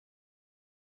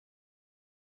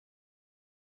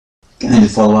Going to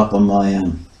follow up on my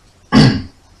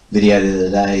video the other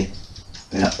day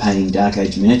about painting Dark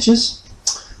Age miniatures.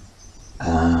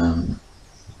 I'm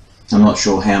not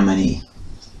sure how many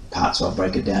parts I'll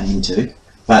break it down into,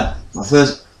 but my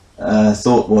first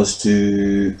thought was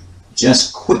to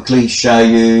just quickly show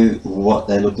you what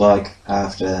they look like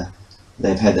after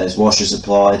they've had those washes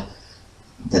applied.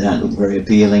 They don't look very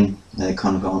appealing, they've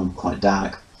kind of gone quite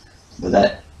dark,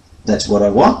 but that's what I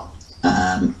want,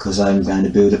 because I'm going to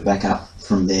build it back up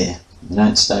from there. They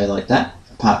don't stay like that,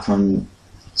 apart from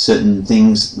certain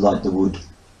things like the wood.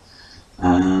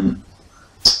 I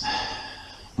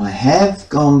have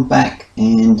gone back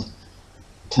and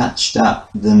touched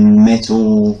up the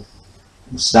metal,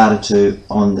 started to,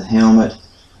 on the helmet,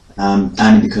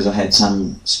 only because I had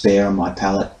some spare on my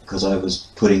palette, because I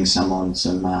was putting some on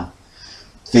some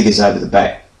figures over the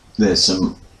back. There's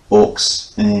some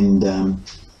orcs and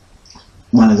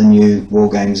one of the new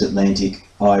Wargames Atlantic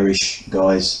Irish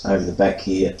guys over the back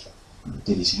here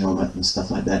did his helmet and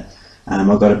stuff like that.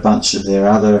 I've got a bunch of their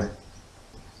other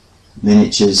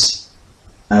miniatures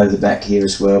over the back here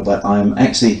as well, but I'm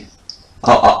actually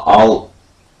I've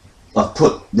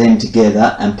put them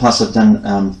together, and plus I've done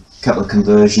a couple of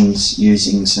conversions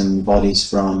using some bodies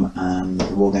from the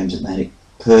Wargames Atlantic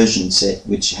Persian set,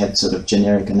 which had sort of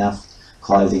generic enough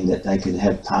clothing that they could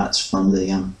have parts from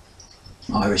the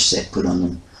Irish set put on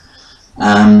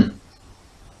them.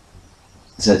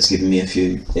 So it's given me a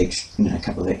few extra, a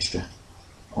couple of extra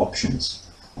options.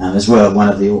 As well, one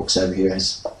of the orcs over here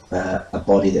has a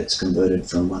body that's converted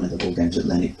from one of the Wargames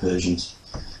Atlantic Persians,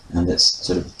 and that's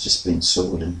sort of just been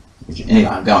sawed. And anyway,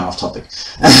 I'm going off topic.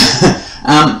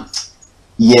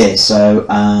 Yeah, so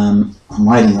I'm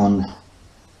waiting on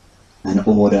an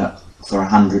order for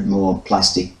 100 more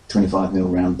plastic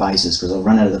 25mm round bases, because I've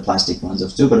run out of the plastic ones.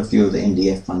 I've still got a few of the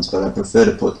MDF ones, but I prefer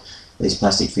to put these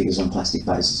plastic figures on plastic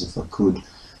bases if I could.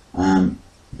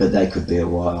 But they could be a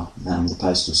while. The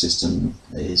postal system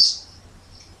is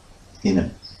in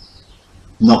a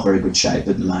not very good shape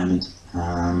at the moment.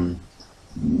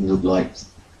 Look like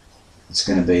it's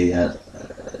going to be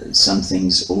some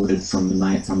things ordered from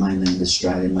mainland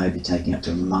Australia, maybe taking up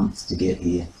to a month to get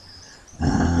here.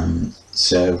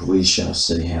 So we shall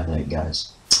see how that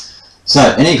goes.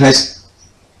 So in any case,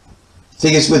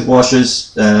 figures with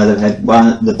washes. They've had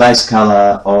the base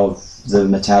colour of the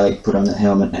metallic put on the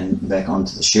helmet and back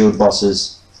onto the shield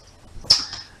bosses,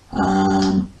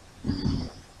 and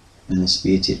the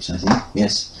spear tips, I think.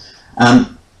 Yes.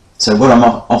 So what I'm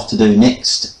off to do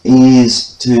next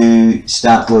is to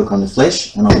start work on the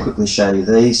flesh, and I'll quickly show you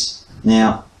these.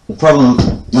 Now, one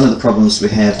of the problems we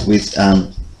have with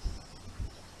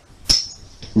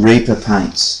Reaper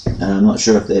paints, and I'm not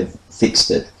sure if they've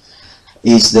fixed it,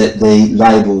 is that the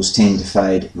labels tend to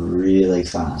fade really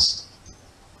fast.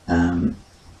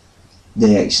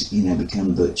 They actually,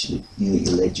 become virtually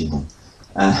illegible.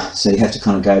 So you have to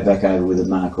kind of go back over with a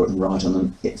marker and write on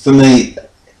them. For me,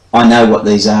 I know what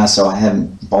these are, so I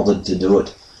haven't bothered to do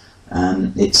it.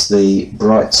 It's the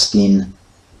Bright Skin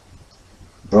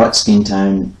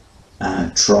Tone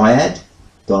Triad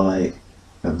by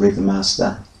Reaper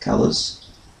Master Colours.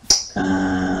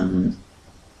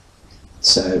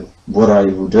 So what I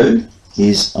will do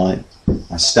is I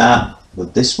start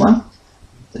with this one,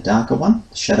 the darker one,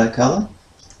 the shadow colour.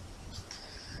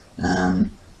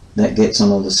 That gets on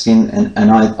all the skin,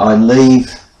 and I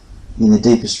leave in the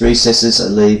deepest recesses, I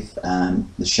leave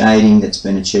the shading that's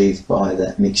been achieved by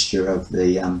that mixture of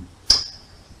the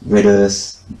red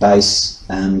earth base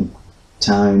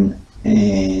tone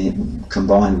and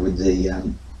combined with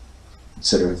the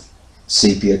sort of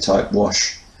sepia type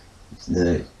wash,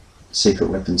 the Secret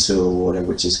Weapon Sewer Water,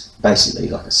 which is basically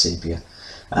like a sepia,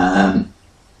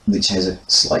 which has a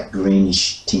slight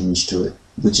greenish tinge to it,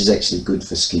 which is actually good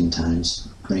for skin tones.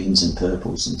 Greens and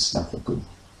purples and stuff are good.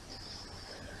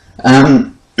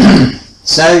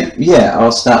 So yeah,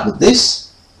 I'll start with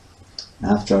this.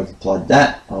 After I've applied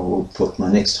that, I will put my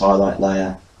next highlight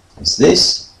layer as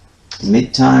this, the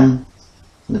mid-tone,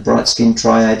 the Bright Skin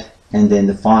Triad, and then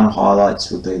the final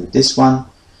highlights will be with this one.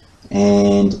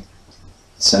 And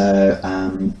so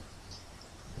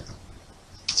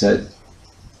so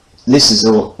this is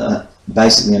all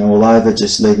basically an all over,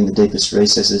 just leaving the deepest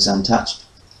recesses untouched.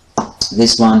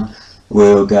 This one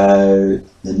will go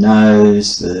the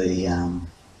nose, the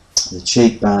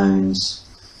cheekbones,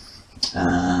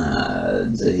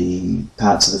 the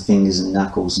parts of the fingers and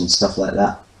knuckles and stuff like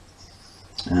that.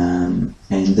 And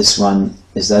this one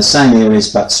is those same areas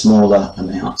but smaller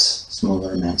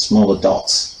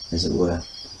dots, as it were,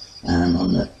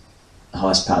 on the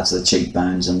highest parts of the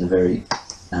cheekbones and the very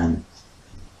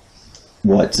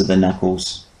whites of the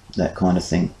knuckles, that kind of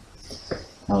thing.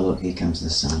 Oh look, here comes the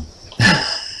sun.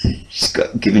 She's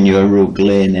given you a real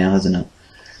glare now, hasn't it?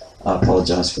 I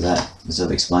apologise for that, as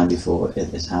I've explained before.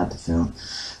 It's hard to film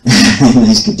in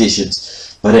these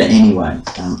conditions. But anyway,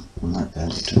 I might be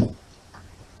able to.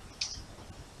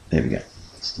 There we go.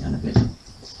 It's down a bit.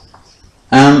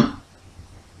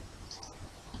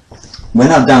 When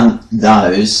I've done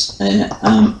those,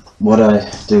 what I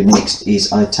do next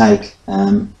is I take,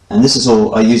 and this is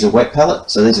all, I use a wet palette,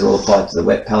 so these are all applied to the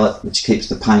wet palette, which keeps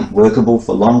the paint workable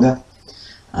for longer,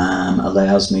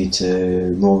 allows me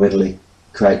to more readily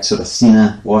create sort of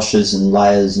thinner washes and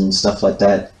layers and stuff like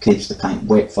that, keeps the paint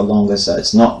wet for longer, so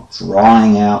it's not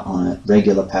drying out on a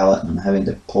regular palette and I'm having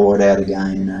to pour it out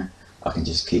again. You know, I can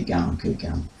just keep going.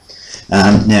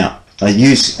 Now, I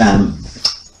use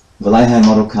Vallejo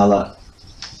Model Colour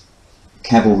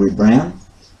Cavalry Brown,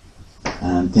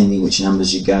 depending which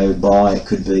numbers you go by. It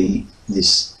could be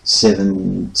this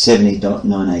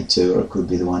 70.982 or it could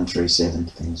be the 137,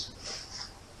 depends.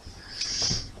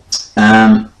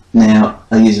 Now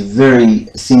I use a very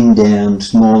thin down,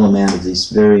 small amount of this,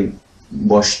 very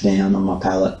washed down on my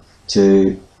palette,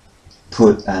 to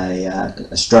put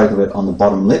a stroke of it on the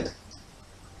bottom lip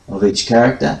of each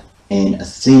character, and a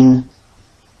thin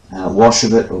wash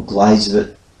of it or glaze of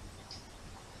it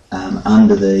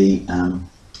under the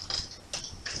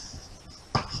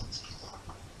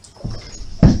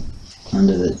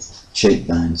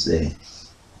cheekbones there,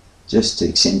 just to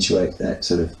accentuate that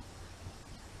sort of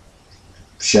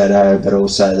shadow, but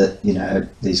also that, you know,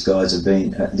 these guys have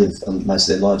been lived most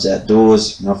of their lives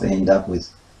outdoors and often end up with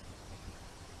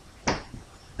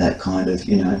that kind of,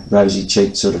 you know, rosy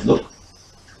cheek sort of look.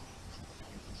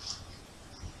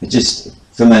 It just,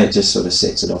 for me, it just sort of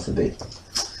sets it off a bit.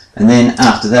 And then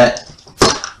after that,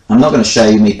 I'm not going to show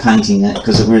you me painting that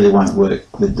because it really won't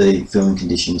work with the filming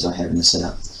conditions I have in the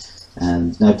setup.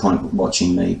 And no point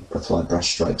watching me apply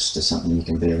brush strokes to something you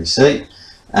can barely see.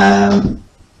 I'm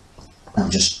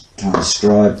just trying to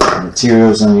describe the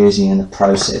materials I'm using and the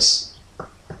process.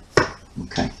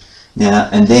 Okay. Now,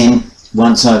 and then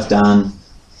once I've done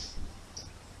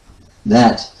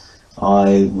that,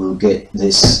 I will get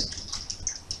this.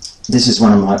 This is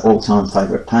one of my all-time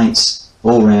favourite paints,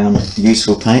 all-round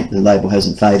useful paint. The label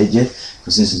hasn't faded yet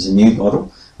because this is a new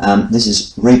bottle. This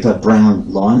is Reaper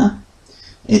Brown Liner.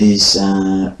 It is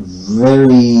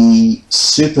very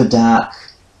super dark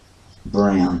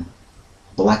brown,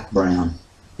 black brown.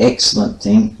 Excellent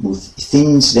thing.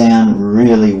 Thins down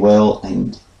really well,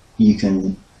 and you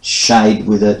can shade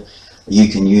with it. You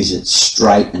can use it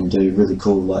straight and do really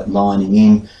cool like lining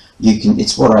in. You can.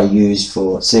 It's what I use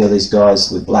for. See all these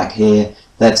guys with black hair?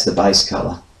 That's the base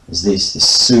colour. Is this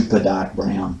super dark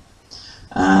brown?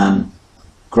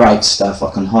 Great stuff. I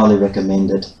can highly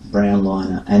recommend it. Brown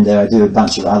liner, and I do a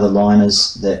bunch of other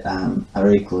liners that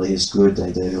are equally as good.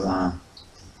 They do a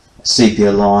sepia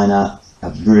liner,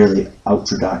 a really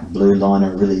ultra dark blue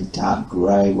liner, a really dark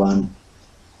grey one,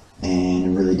 and a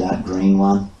really dark green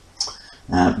one.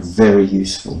 Very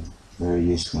useful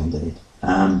indeed.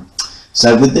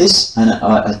 So with this, and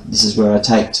this is where I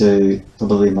take to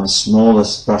probably my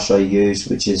smallest brush I use,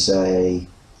 which is a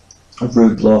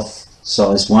Rubloff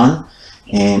size 1,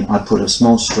 and I put a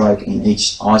small stroke in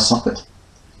each eye socket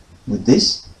with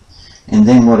this, and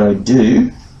then what I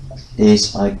do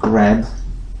is I grab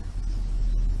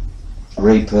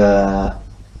Reaper,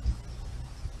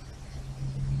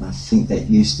 I think that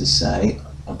used to say,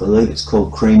 I believe it's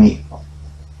called Creamy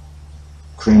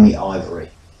Ivory.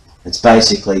 It's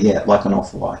basically, yeah, like an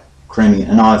off-white, creamy,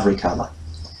 an ivory colour.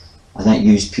 I don't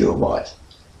use pure white.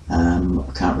 I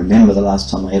can't remember the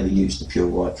last time I ever used a pure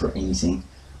white for anything.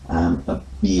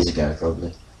 Years ago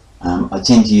probably. I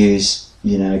tend to use,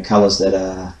 you know, colours that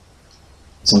are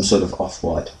some sort of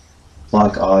off-white,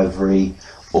 like ivory,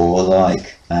 or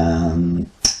like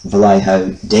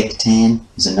Vallejo Deck Tan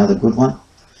is another good one.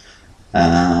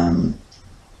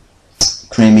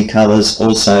 Creamy colours,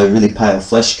 also really pale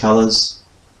flesh colours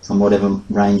from whatever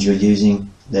range you're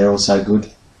using. They're also good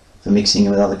for mixing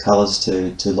with other colours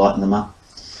to lighten them up.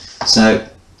 So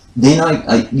then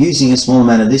I using a small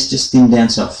amount of this, just thin down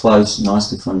so it flows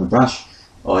nicely from the brush,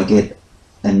 I get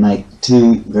and make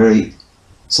two very,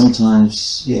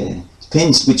 sometimes, yeah,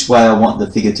 depends which way I want the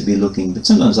figure to be looking, but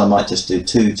sometimes I might just do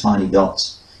two tiny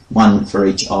dots, one for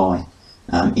each eye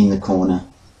in the corner,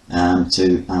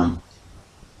 to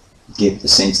give the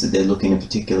sense that they're looking a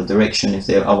particular direction. If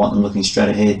I want them looking straight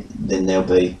ahead, then there'll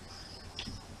be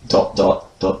dot,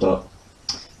 dot, dot, dot,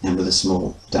 and with a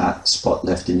small dark spot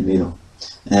left in the middle.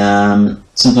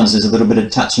 Sometimes there's a little bit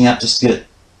of touching up just to get it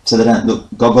so they don't look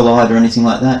goggle-eyed or anything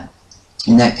like that.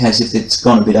 in that case, if it's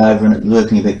gone a bit over and it's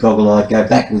looking a bit goggle-eyed, go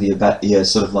back with your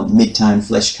sort of like mid-tone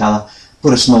flesh colour,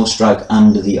 put a small stroke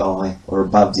under the eye or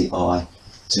above the eye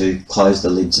to close the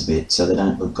lids a bit so they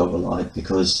don't look goggle-eyed,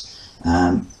 because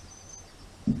to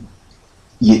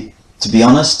be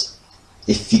honest,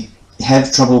 if you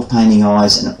have trouble painting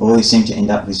eyes and always seem to end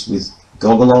up with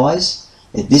goggle eyes,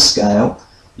 at this scale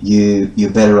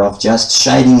you're better off just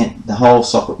shading it, the whole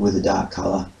socket, with a dark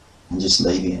colour and just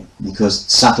leaving it, because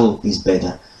subtle is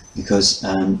better. Because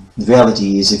the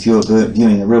reality is, if you're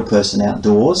viewing a real person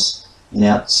outdoors in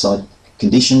outside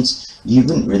conditions, you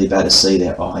wouldn't really be able to see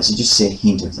their eyes. You just see a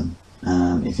hint of them.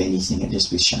 If anything, it'd just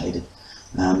be shaded.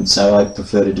 So I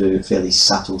prefer to do fairly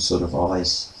subtle sort of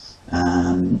eyes.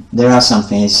 There are some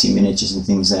fancy miniatures and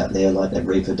things out there, like that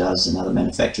Reaper does and other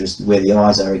manufacturers, where the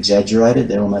eyes are exaggerated.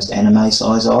 They're almost anime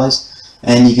size eyes,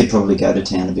 and you could probably go to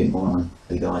town a bit more on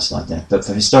big eyes like that. But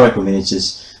for historical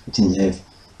miniatures, they tend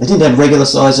to have regular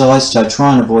size eyes, so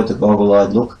try and avoid the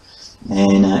goggle-eyed look,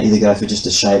 and either go for just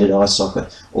a shaded eye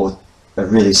socket or a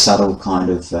really subtle kind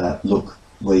of look,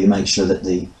 where you make sure that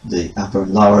the upper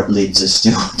and lower lids are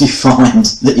still defined,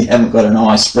 that you haven't got an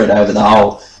eye spread over the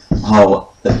whole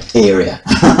area.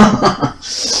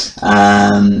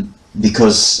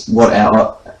 Because what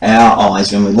our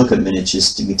eyes, when we look at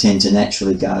miniatures, we tend to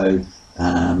naturally go,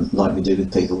 like we do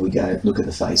with people, we go look at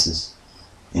the faces.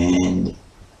 And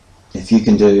if you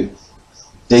can do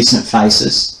decent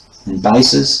faces and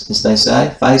bases, as they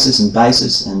say, faces and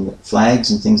bases and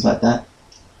flags and things like that,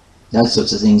 those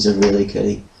sorts of things are really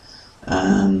key.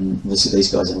 Obviously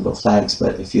these guys haven't got flags,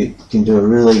 but if you can do a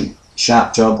really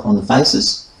sharp job on the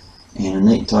faces and a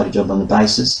neat tidy job on the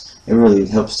bases, it really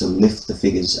helps to lift the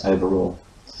figures overall.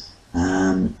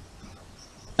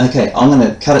 Okay, I'm going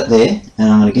to cut it there, and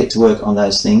I'm going to get to work on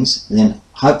those things. And then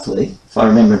hopefully, if I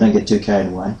remember and don't get too carried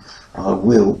away, I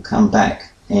will come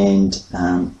back and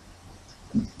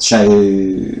show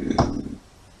you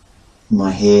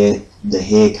my hair, the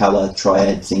hair colour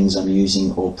triad things I'm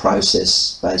using, or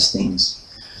process based things.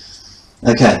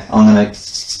 Okay, I'm going to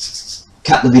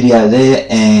cut the video there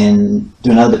and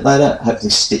do another bit later, hopefully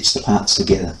stitch the parts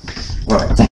together.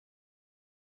 Alright, thank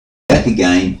you. Back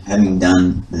again, having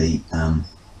done the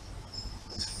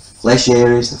flesh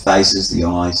areas, the faces, the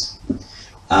eyes.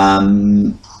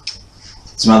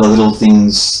 Some other little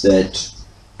things that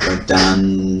I've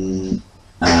done.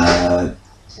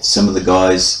 Some of the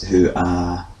guys who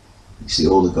are, actually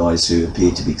all the guys who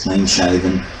appear to be clean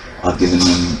shaven, I've given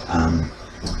them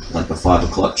like a 5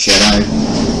 o'clock shadow,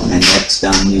 and that's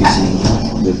done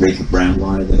using the Reaper brown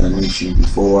liner that I mentioned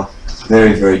before.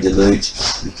 Very, very dilute.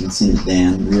 You can thin it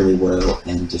down really well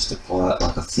and just apply it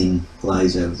like a thin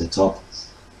glaze over the top.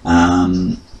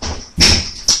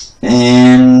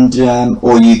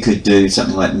 Or you could do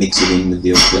something like mix it in with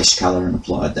your flesh colour and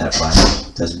apply it that way.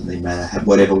 It doesn't really matter.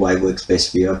 Whatever way works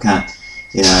best for you. I can't,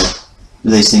 you know,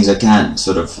 these things I can't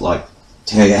sort of like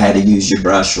tell you how to use your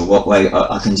brush or what way.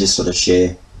 I can just sort of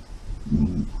share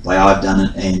the way I've done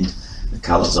it and the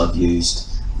colours I've used.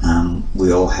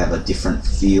 We all have a different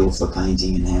feel for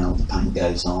painting and how the paint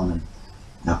goes on, and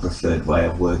our preferred way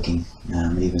of working,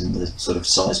 even the sort of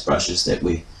size brushes that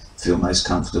we feel most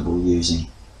comfortable using.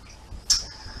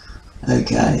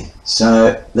 Okay,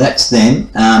 so that's them.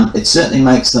 It certainly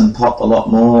makes them pop a lot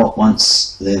more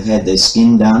once they've had their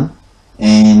skin done,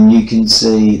 and you can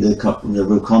see the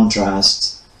real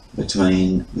contrast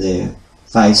between their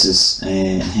faces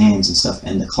and hands and stuff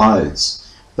and the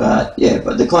clothes. But yeah,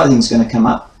 but the clothing's going to come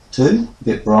up too, a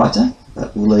bit brighter,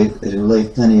 but it'll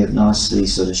leave plenty of nicely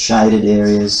sort of shaded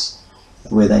areas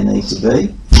where they need to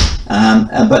be.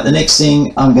 But the next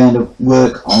thing I'm going to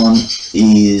work on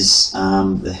is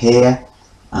the hair.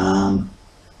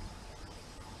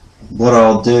 What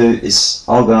I'll do is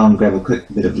I'll go and grab a quick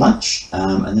bit of lunch,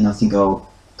 and then I think I'll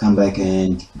come back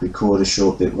and record a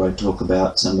short bit where I talk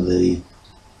about some of the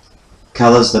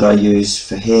colours that I use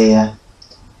for hair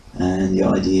and the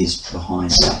ideas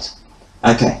behind that.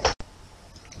 Okay.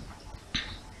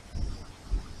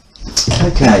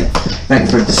 Okay, back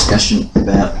for a discussion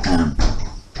about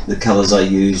the colours I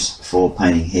use for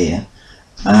painting hair.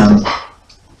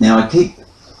 Now I keep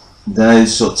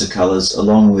those sorts of colours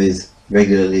along with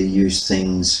regularly used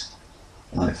things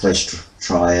like flesh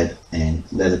triad and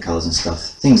leather colours and stuff,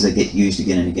 things that get used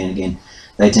again and again and again.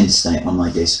 They tend to stay on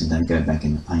my desk and don't go back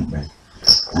in the paint rack.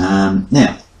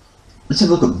 Now let's have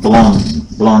a look at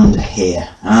blonde hair.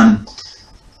 Now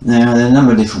there are a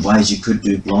number of different ways you could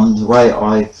do blonde. The way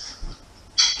I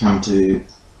come to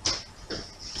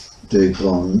do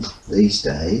blonde these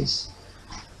days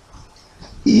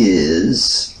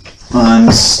is I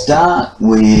start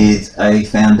with a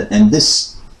founder, and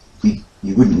this you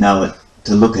wouldn't know it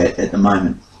to look at the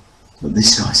moment. But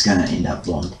this guy's going to end up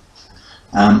blonde.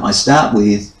 I start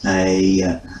with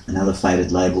another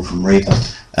faded label from Reaper.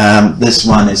 This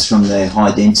one is from their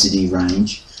high density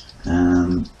range.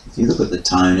 If you look at the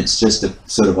tone, it's just a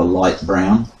sort of a light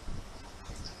brown.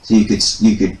 So you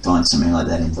could find something like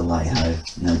that in Vallejo,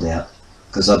 no doubt.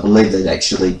 Because I believe they're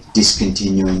actually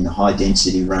discontinuing the high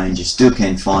density range. You still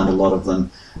can find a lot of them,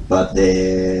 but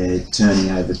they're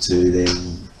turning over to their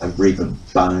Reaper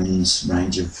Bones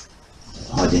range of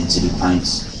high density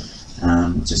paints,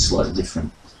 just slightly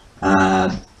different.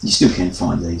 You still can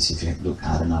find these if you look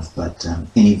hard enough, but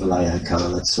any Vallejo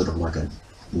colour that's sort of like a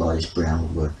lightish brown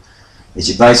would work. It's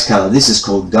your base colour. This is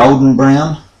called Golden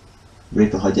Brown,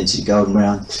 Reaper High Density Golden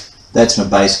Brown. That's my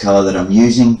base colour that I'm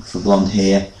using for blonde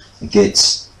hair. It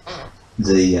gets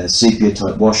the sepia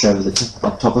type wash over the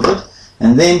top of it,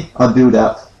 and then I build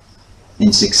up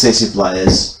in successive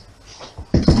layers.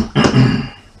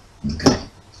 Okay.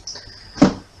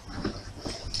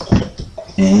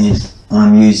 And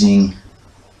I'm using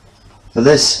for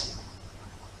this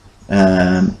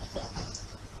another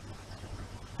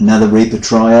Reaper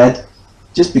Triad,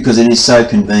 just because it is so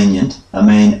convenient. I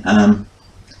mean,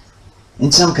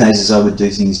 in some cases I would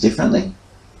do things differently,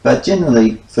 but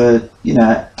generally for, you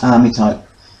know, army type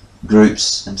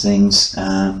groups and things,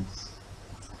 I'll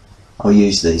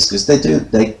use these because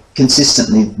they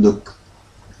consistently look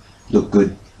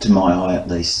good to my eye, at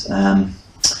least.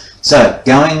 So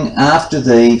going after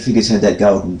the figure's had that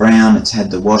golden brown, it's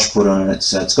had the wash put on it,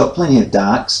 so it's got plenty of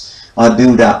darks. I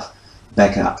build up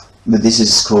back up, but this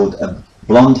is called a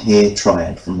blonde hair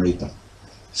triad from Reaper.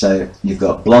 So you've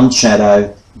got blonde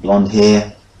shadow, blonde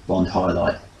hair, blonde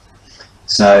highlight.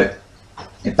 So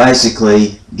it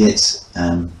basically gets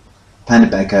painted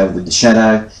back over with the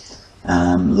shadow,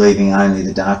 leaving only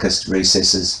the darkest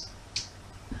recesses,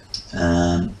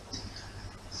 and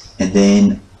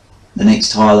then the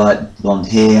next highlight, blonde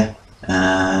hair,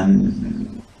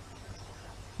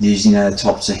 using the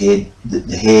tops of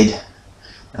the head,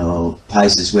 or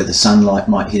places where the sunlight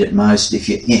might hit it most.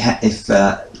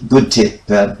 Good tip,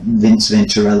 Vince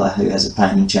Venturella, who has a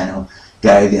painting channel,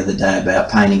 gave the other day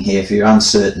about painting hair. If you're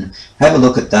uncertain, have a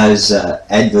look at those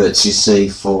adverts you see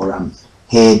for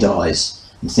hair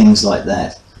dyes and things like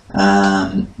that.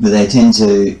 But they tend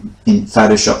to, in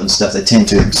Photoshop and stuff, they tend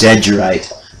to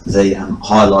exaggerate the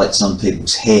highlights on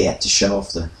people's hair to show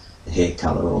off the hair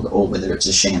colour, or whether it's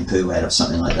a shampoo ad or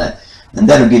something like that. And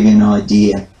that'll give you an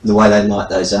idea, the way they light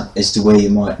those up, as to where you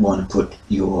might want to put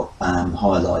your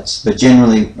highlights. But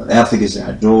generally, our figures are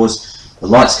outdoors. The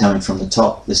light's coming from the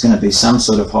top. There's going to be some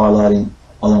sort of highlighting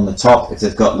along the top. If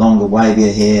they've got longer,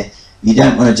 wavier hair, you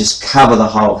don't want to just cover the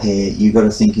whole hair. You've got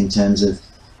to think in terms of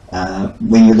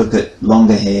when you look at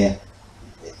longer hair,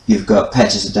 you've got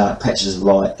patches of dark, patches of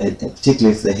light,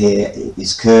 particularly if the hair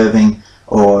is curving,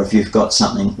 or if you've got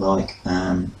something like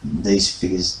these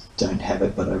figures don't have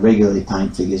it, but I regularly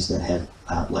paint figures that have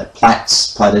like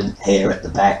plaits, plaited hair at the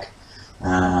back,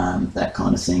 that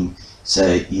kind of thing.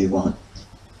 So you want,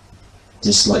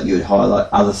 just like you would highlight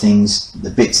other things, the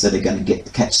bits that are going to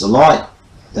catch the light,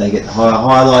 they get the higher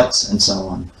highlights, and so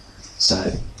on.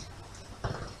 So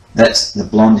that's the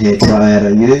blonde hair triad I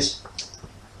use.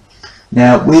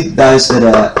 Now with those that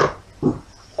are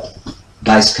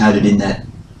base coated in that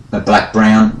black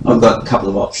brown, I've got a couple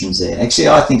of options there. Actually,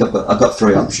 I think I've got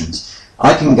three options.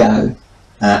 I can go,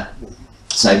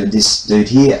 say with this dude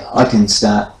here, I can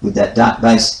start with that dark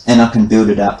base and I can build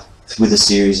it up with a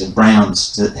series of browns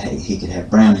so that he could have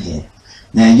brown hair.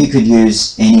 Now you could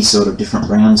use any sort of different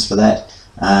browns for that.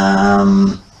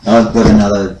 I've got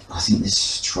another, I think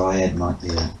this triad might be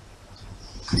a,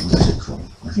 what's it called?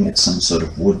 I think it's some sort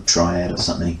of wood triad or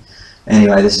something.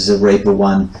 Anyway, this is a Reaper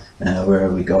one, where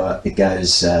we got, it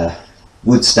goes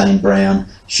wood stained brown,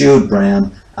 shield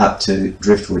brown, up to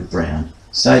driftwood brown.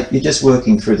 So you're just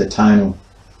working through the tonal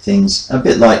things, a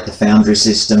bit like the Foundry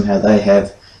system, how they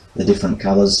have the different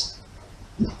colours.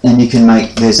 And you can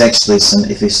make, there's actually some,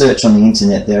 if you search on the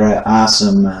internet, there are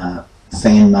some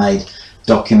fan-made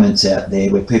documents out there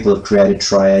where people have created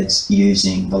triads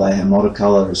using Vallejo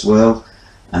Motocolor as well.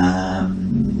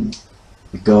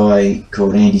 A guy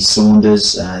called Andy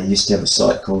Saunders used to have a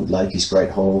site called Lakey's Great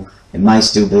Hall. It may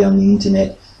still be on the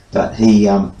internet, but he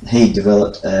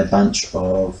developed a bunch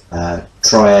of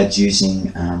triads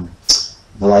using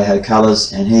Vallejo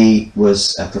colours, and he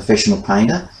was a professional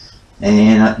painter.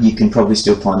 And you can probably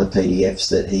still find the PDFs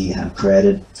that he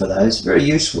created for those. Very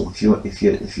useful if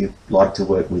you like to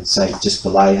work with, say, just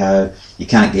Vallejo. You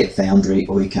can't get Foundry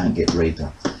or you can't get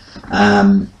Reaper.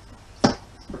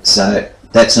 So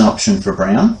that's an option for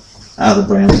brown. Other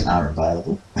browns are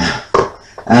available.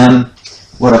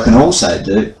 What I can also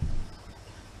do,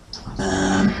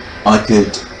 I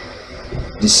could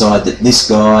decide that this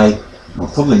guy, well,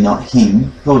 probably not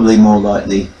him, probably more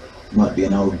likely might be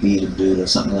an old bearded dude or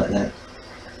something like that.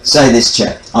 Say this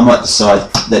chap, I might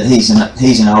decide that he's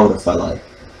an older fellow.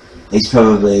 He's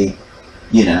probably,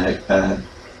 you know,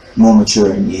 more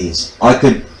mature in years. I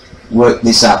could work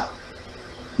this up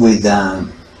with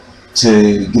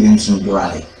to give him some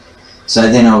grey.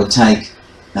 So then I would take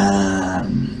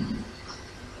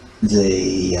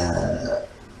the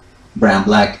brown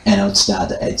black, and I would start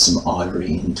to add some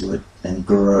ivory into it and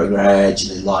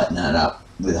gradually lighten it up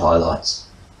with highlights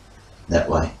that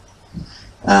way.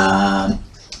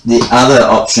 The other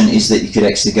option is that you could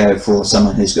actually go for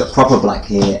someone who's got proper black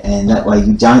hair, and that way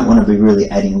you don't want to be really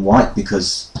adding white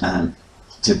because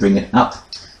to bring it up,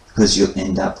 because you'll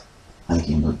end up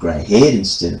making him look grey haired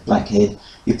instead of black haired.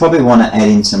 You probably want to add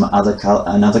in some other color,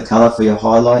 another colour for your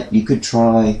highlight. You could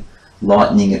try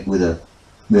lightening it with a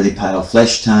really pale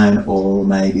flesh tone, or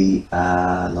maybe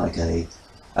like a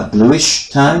bluish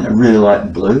tone, a really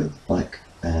light blue, like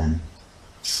a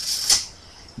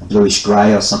bluish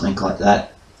grey or something like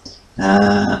that,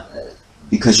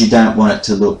 because you don't want it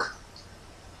to look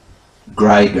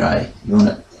grey. You want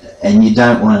it, and you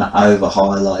don't want to over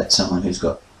highlight someone who's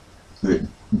got true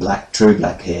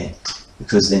black hair,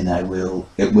 because then it will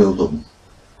look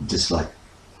just like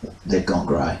they've gone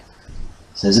grey.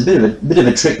 So there's a bit of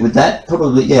a trick with that.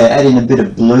 Probably, yeah, add in a bit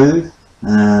of blue.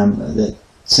 That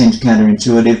seems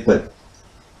counterintuitive, but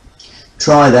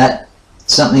try that.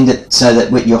 Something that so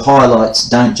that your highlights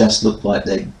don't just look like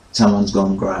someone's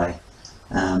gone grey.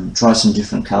 Try some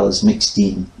different colours mixed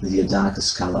in with your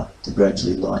darkest colour to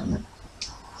gradually lighten it.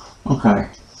 Okay,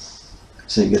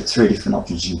 so you get 3 different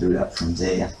options you can build up from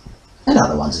there, and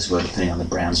other ones as well depending on the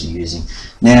browns you're using.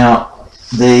 Now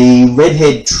the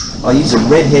redhead, I use a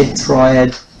redhead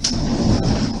triad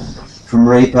from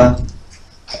Reaper.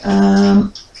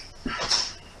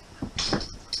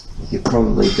 You could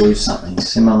probably do something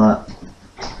similar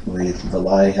with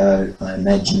Vallejo. I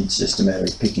imagine it's just a matter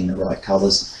of picking the right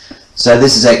colours. So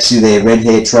this is actually their red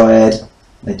hair triad.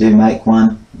 They do make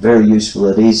one, very useful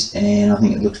it is, and I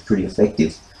think it looks pretty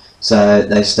effective. So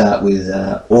they start with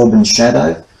Auburn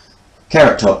Shadow,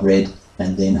 Carrot Top Red,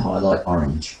 and then Highlight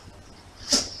Orange.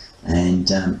 And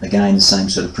again, the same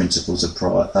sort of principles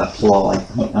apply.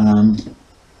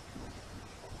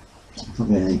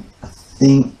 Probably, I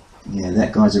think, yeah,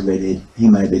 that guy's a redhead. He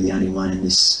may be the only one in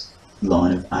this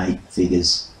line of 8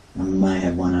 figures. I may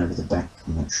have one over the back,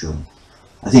 I'm not sure.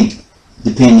 I think,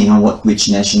 depending on which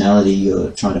nationality you're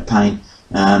trying to paint,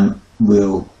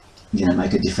 will, you know,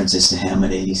 make a difference as to how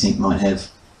many you think might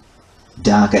have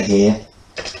darker hair,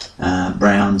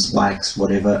 browns, blacks,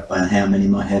 whatever, and how many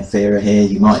might have fairer hair.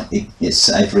 You might,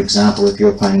 say for example, if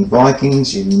you're painting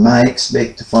Vikings, you may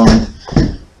expect to find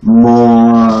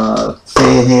more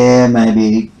fair hair,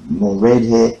 maybe more red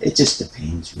hair. It just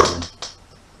depends, really.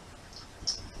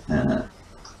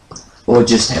 Or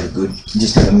just have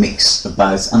a mix of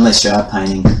both, unless you are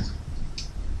painting,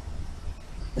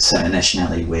 say, a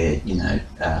nationality where, you know,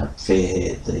 fair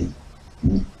hair, the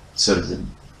sort of the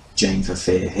gene for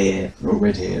fair hair or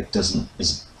red hair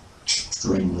is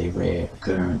extremely rare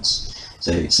occurrence.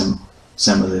 So some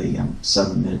of the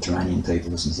southern Mediterranean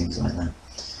peoples and things like that,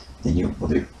 then you'll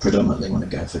probably predominantly want to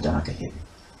go for darker hair,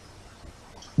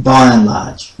 by and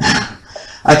large.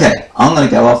 Okay, I'm going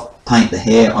to go off, paint the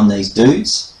hair on these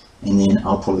dudes, and then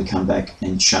I'll probably come back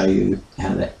and show you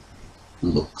how that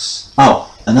looks.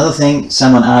 Oh, another thing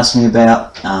someone asked me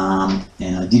about, and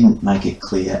I didn't make it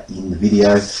clear in the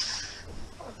video.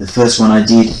 The first one I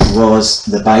did was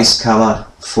the base colour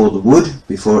for the wood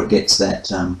before it gets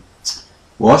that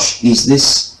wash. Is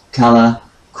this colour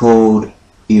called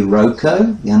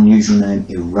Iroko, the unusual name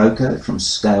Iroko from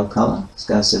Scale Colour,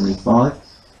 Scale 75,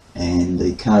 and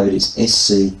the code is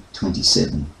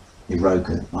SC27,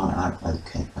 Iroko,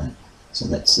 IROKO. So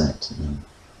that's that.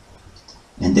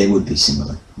 And there would be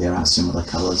similar, there are similar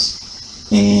colours.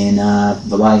 And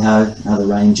Vallejo, other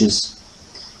ranges,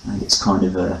 I think it's kind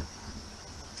of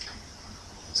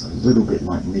it's a little bit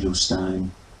like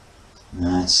Middlestone.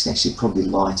 It's actually probably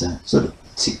lighter, sort of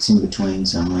sits in between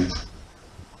somewhere.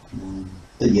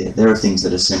 But yeah, there are things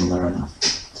that are similar enough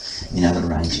in other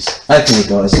ranges. Okay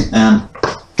guys, I'm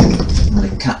going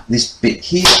to cut this bit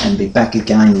here and be back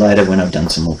again later when I've done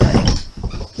some more painting.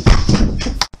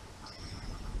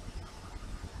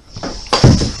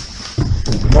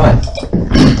 Right,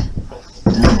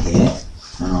 down here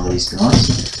on all these guys,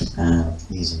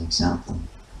 here's an example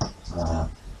of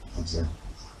the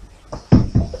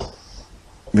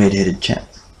red-headed chap.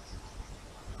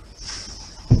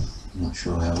 Not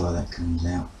sure how well that comes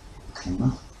out.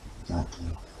 camera.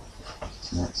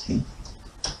 So that's him.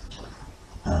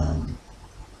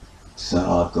 So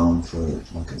I've gone for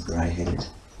like a grey-headed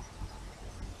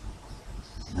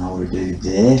older dude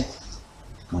there.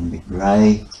 Gone a bit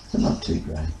grey, but not too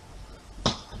grey.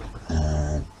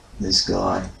 This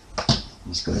guy,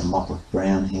 he's got a mop of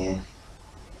brown hair.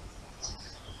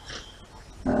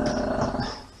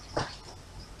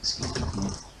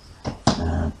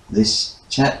 This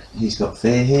chap, he's got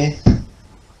fair hair.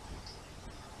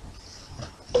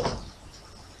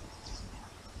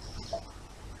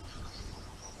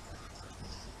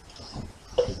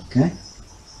 Okay.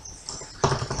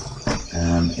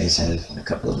 As have a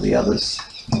couple of the others,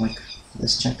 like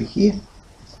this chappy here.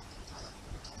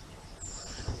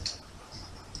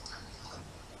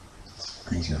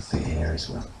 And he's got fair hair as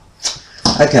well.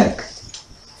 Okay.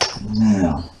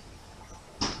 Now,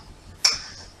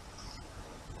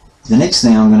 the next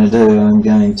thing I'm going to do, I'm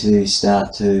going to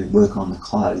start to work on the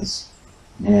clothes.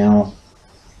 Now,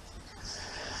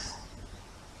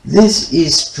 this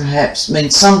is perhaps, I mean,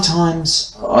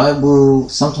 sometimes I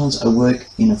work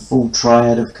in a full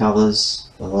triad of colours,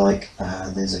 like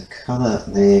there's a colour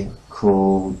there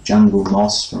called Jungle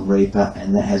Moss from Reaper,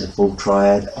 and that has a full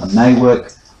triad. I may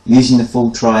work using the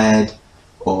full triad,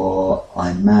 or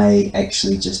I may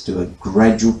actually just do a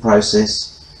gradual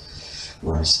process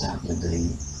where I start with the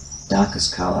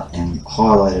darkest colour and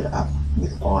highlight it up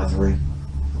with ivory,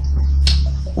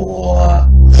 or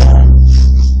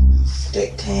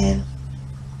deck tan.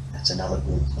 That's another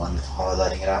good one for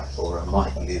highlighting it up. Or I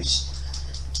might use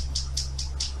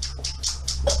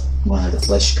one of the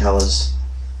flesh colours.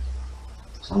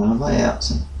 So I'm going to lay out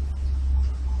some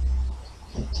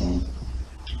deck tan.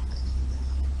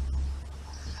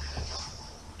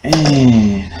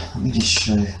 And let me just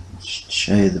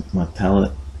show you my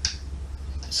palette,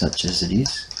 such as it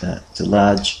is. It's a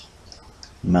large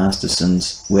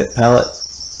Masterson's wet palette.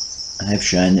 I have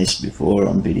shown this before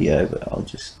on video, but I'll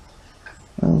just,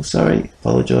 oh sorry,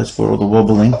 apologise for all the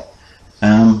wobbling.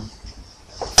 Now,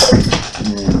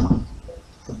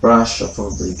 the brush, I'll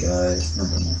probably go,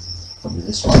 probably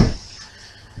this one.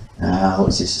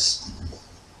 What's this?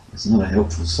 It's not a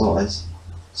helpful size.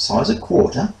 Size a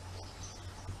quarter.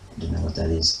 I don't know what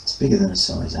that is. It's bigger than a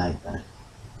size 8 though.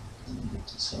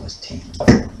 It's a size 10.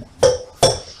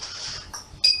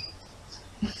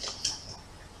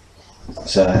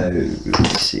 So,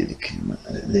 let's see the camera.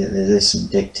 There's some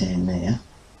deck tan there.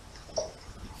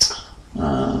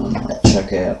 I'll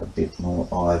chuck out a bit more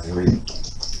ivory.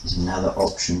 There's another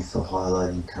option for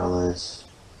highlighting colours.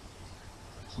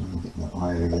 So a bit more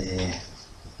ivory there.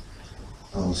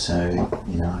 Also,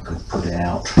 you know, I could put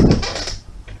out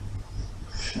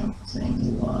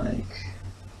something like,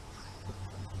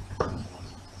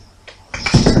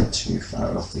 not too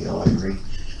far off the ivory.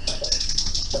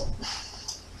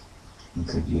 You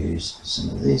could use some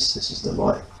of this. This is the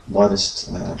lightest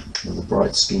of the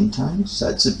bright skin tones, so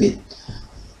it's a bit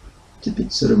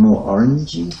sort of more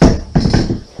orangey.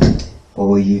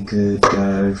 Or you could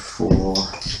go for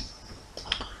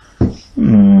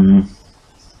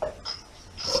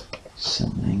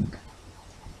something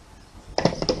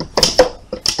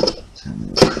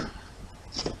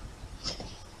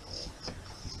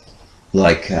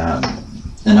like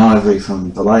an ivory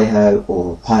from Vallejo,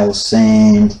 or pale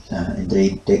sand,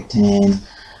 indeed deck tan,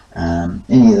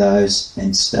 any of those,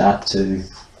 and start to,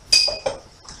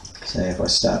 say if I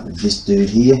start with this dude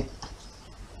here,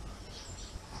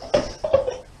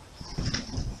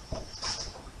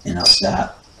 and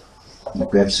I'll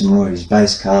grab some more of his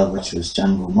base colour, which was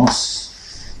Jungle Moss,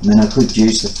 and then I could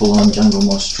use the full-on Jungle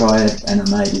Moss triad and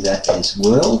maybe that as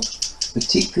well.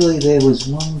 Particularly there was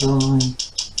one guy,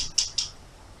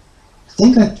 I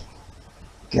think I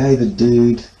gave a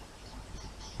dude,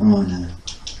 oh no,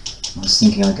 I was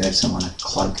thinking I gave someone a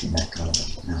cloak in that colour,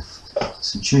 but no,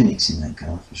 some tunics in that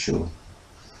colour for sure.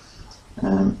 So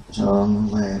I'm going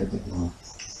to lay out a bit more.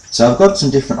 So I've got some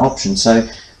different options. So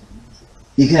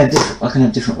you can have I can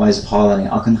have different ways of highlighting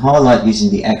it. I can highlight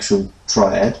using the actual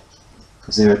triad,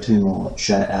 because there are two more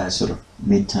sort of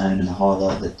mid-tone and a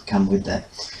highlight that come with that.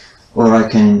 Or I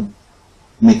can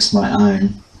mix my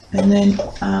own, and then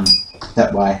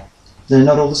that way they're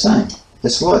not all the same.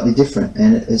 They're slightly different,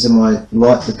 and as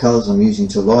the colours I'm using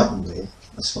to lighten with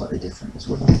are slightly different as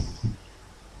well.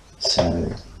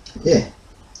 So yeah,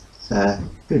 it's a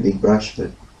pretty big brush,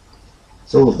 but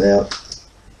it's all about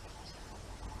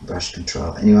brush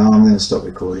control. Anyway, I'm going to stop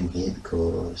recording here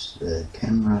because the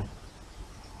camera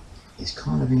is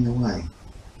kind of in the way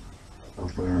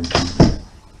of where I'm going.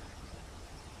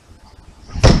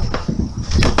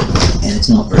 And it's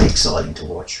not very exciting to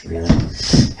watch, really.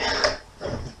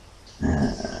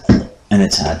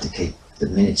 it's hard to keep the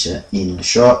miniature in the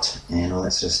shot and all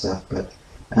that sort of stuff. But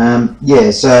yeah,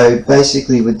 so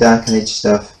basically with Dark Age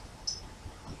stuff,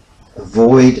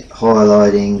 avoid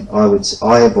highlighting.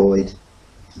 I avoid,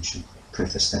 I should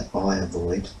preface that, I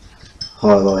avoid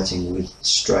highlighting with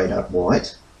straight up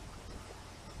white.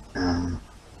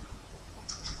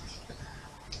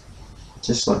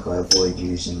 Just like I avoid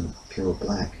using pure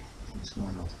black as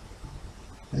well.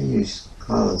 I use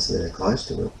colours that are close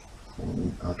to it.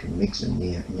 I can mix them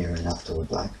near enough to a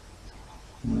black.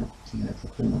 I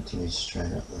prefer not to use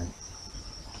straight up black.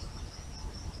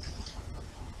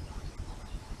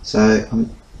 So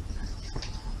I'm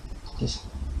just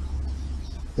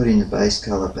putting the base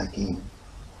colour back in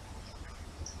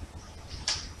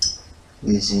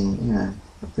using, a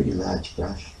pretty large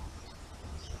brush.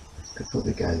 Could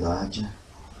probably go larger,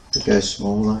 could go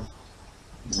smaller.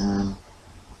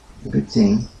 The good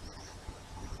thing,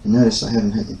 you notice I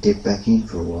haven't had to dip back in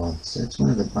for a while, so that's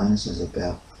one of the bonuses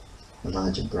about a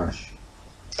larger brush.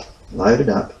 Load it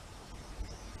up.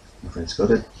 If it's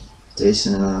got a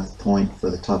decent enough point for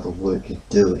the type of work you're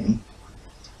doing,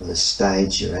 or the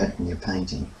stage you're at when you're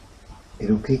painting,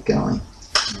 it'll keep going.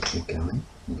 It'll keep going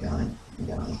and going and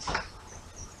going.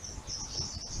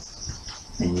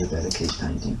 And you better keep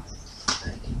painting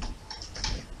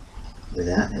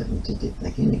without having to dip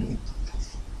back in again.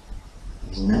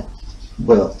 Isn't that?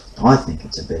 Well, I think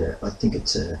it's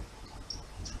an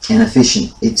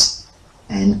efficient. It's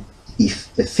an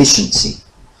efficiency.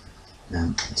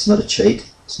 It's not a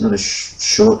cheat. It's not a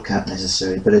shortcut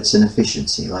necessarily, but it's an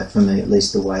efficiency. Like for me, at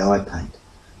least the way I paint.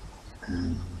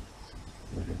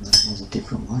 Everybody has a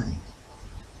different way,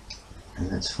 and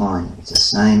that's fine. It's the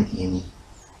same in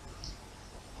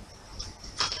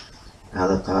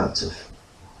other parts of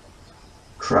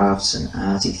crafts and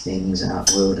arty things, art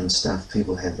world and stuff.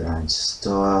 People have their own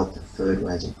style, preferred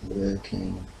ways of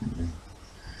working.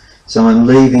 So I'm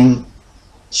leaving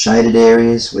shaded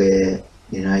areas where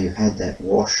you've had that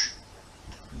wash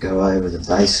go over the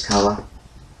base colour,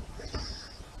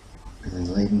 and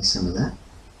I'm leaving some of that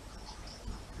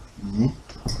in there,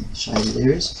 shaded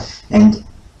areas, and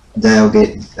they'll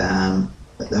get the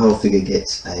whole figure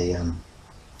gets a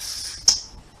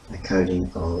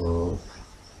coating of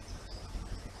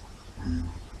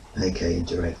AK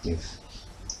Interactive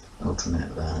Ultra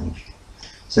Matte Varnish.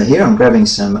 So here I'm grabbing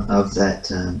some of that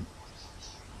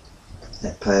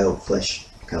that pale flesh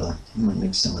colour. I'm going to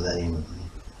mix some of that in with me.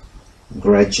 And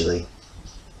gradually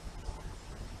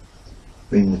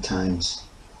bring the tones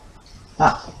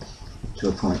up to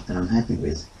a point that I'm happy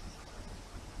with.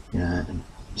 And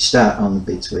you start on the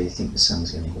bits where you think the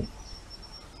sun's going to hit.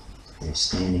 They're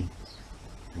standing,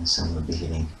 and the sun will be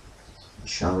hitting the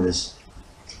shoulders,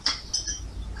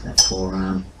 that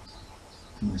forearm.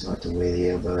 I always like to wear the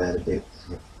elbow out a bit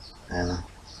for paler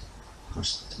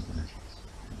across the top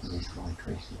of these high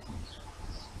creases.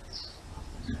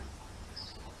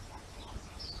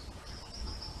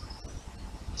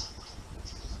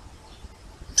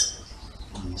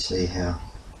 You see how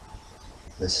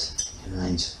this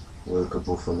remains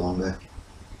workable for longer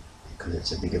because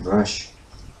it's a bigger brush.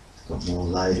 It's got more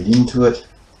loaded into it.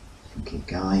 You can keep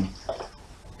going.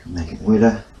 You can make it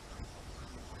wetter.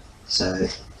 So,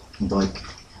 like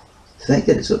the fact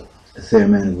that it's got a fair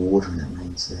amount of water in it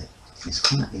means that it's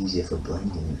quite easier for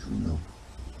blending as well.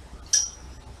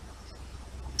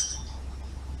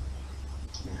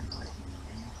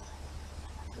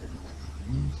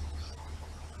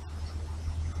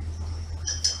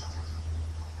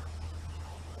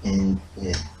 And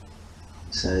yeah,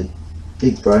 so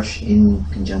big brush in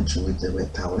conjunction with the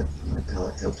wet palette. The wet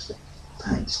palette helps the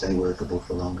paint stay workable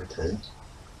for longer too.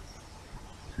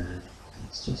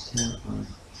 That's just how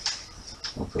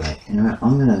I operate. Anyway,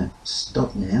 I'm going to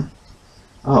stop now.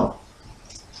 Oh,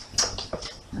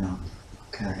 and I'll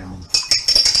carry on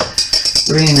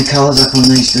bringing the colours up on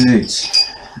these dudes.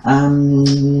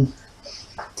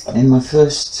 In my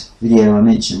first video I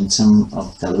mentioned some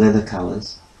of the leather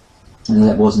colours, and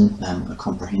that wasn't a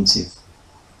comprehensive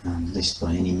list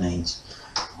by any means.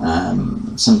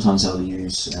 Sometimes I'll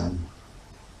use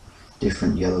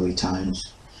different yellowy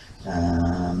tones,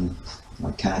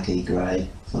 like khaki grey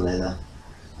for leather.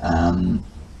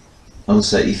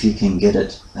 Also, if you can get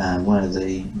it, one of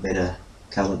the better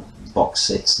coloured box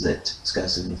sets that Scale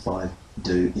 75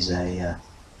 do is a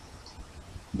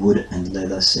wood and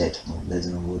leather set, or leather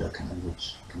and wood, I can't remember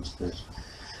which comes first,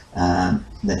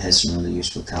 that has some really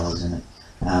useful colours in it.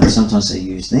 Sometimes they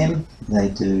use them. They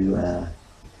do,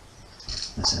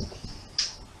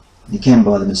 you can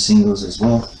buy them as singles as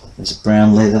well. There's a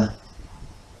brown leather,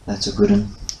 that's a good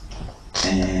one,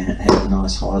 and it has a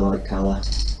nice highlight colour.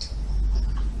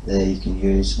 there you can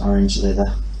use orange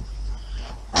leather.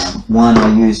 One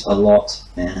I use a lot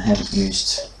and I haven't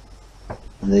used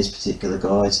on these particular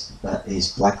guys, but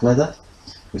is black leather,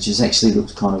 which is actually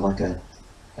looks kind of like a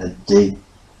deep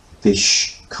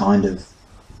fish kind of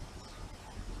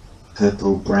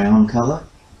purple brown colour,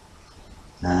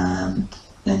 and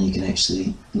you can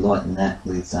actually lighten that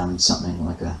with something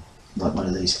like one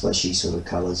of these fleshy sort of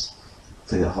colours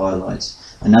for your highlights.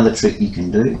 Another trick you can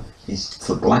do is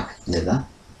for black leather,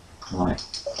 like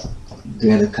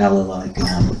get a colour like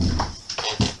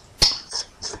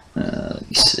let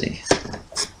me see,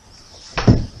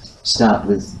 start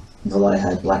with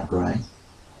Vallejo black grey.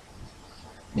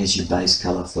 Here's your base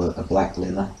colour for a black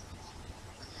leather.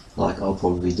 Like I'll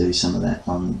probably do some of that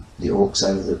on the Orcs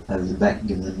over the back,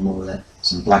 give them more of that,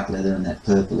 some black leather and that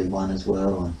purpley one as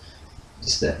well, and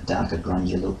just that darker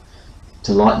grungy look.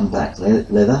 To lighten black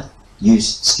leather,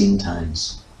 use skin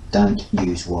tones. Don't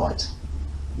use white,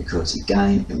 because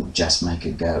again it will just make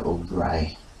it go all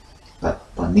grey.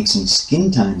 But by mixing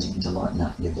skin tones in to lighten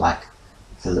up your black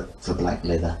for black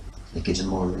leather, it gives a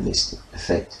more realistic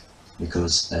effect,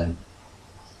 because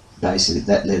basically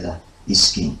that leather is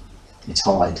skin. It's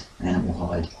hide, animal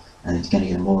hide, and it's going to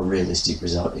get a more realistic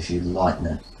result if you lighten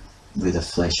it with a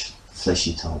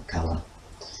fleshy type colour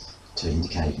to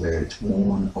indicate where it's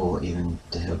worn, or even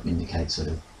to help indicate sort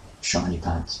of shiny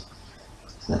parts.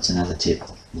 So that's another tip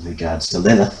with regards to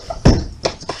leather.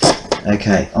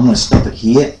 Okay, I'm going to stop it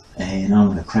here and I'm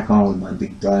going to crack on with my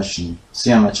big brush and see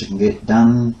how much I can get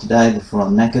done today before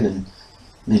I'm knackered and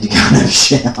need to go and have a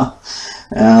shower.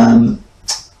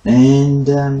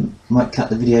 Might cut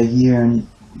the video here, and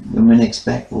when we're next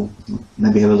back we'll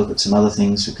maybe have a look at some other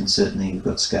things. We can certainly, we've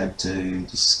got scope to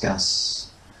discuss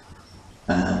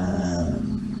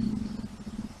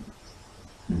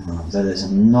though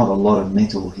there's not a lot of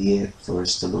metal here for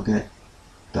us to look at,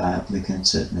 but we can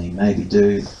certainly maybe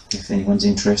do, if anyone's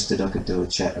interested, I could do a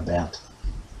chat about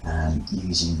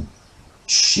using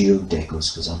shield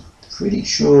decals, because I'm pretty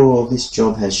sure this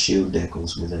job has shield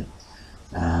decals with it.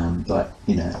 But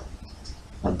you know,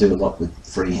 I do a lot with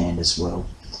freehand as well.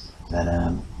 But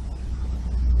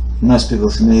most people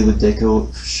are familiar with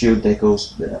shield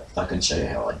decals, but I can show you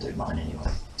how I do mine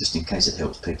anyway, just in case it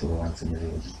helps people who aren't familiar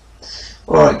with them.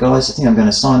 Alright guys, I think I'm going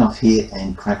to sign off here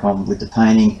and crack on with the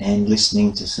painting and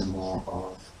listening to some more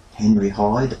of Henry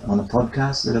Hyde on a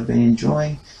podcast that I've been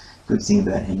enjoying. Good thing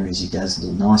about Henry is he does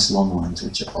the nice long ones,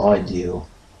 which are ideal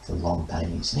for long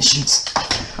painting sessions.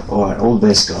 Alright, all the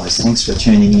best guys, thanks for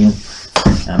tuning in.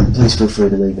 Please feel free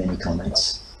to leave any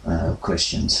comments,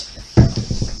 questions.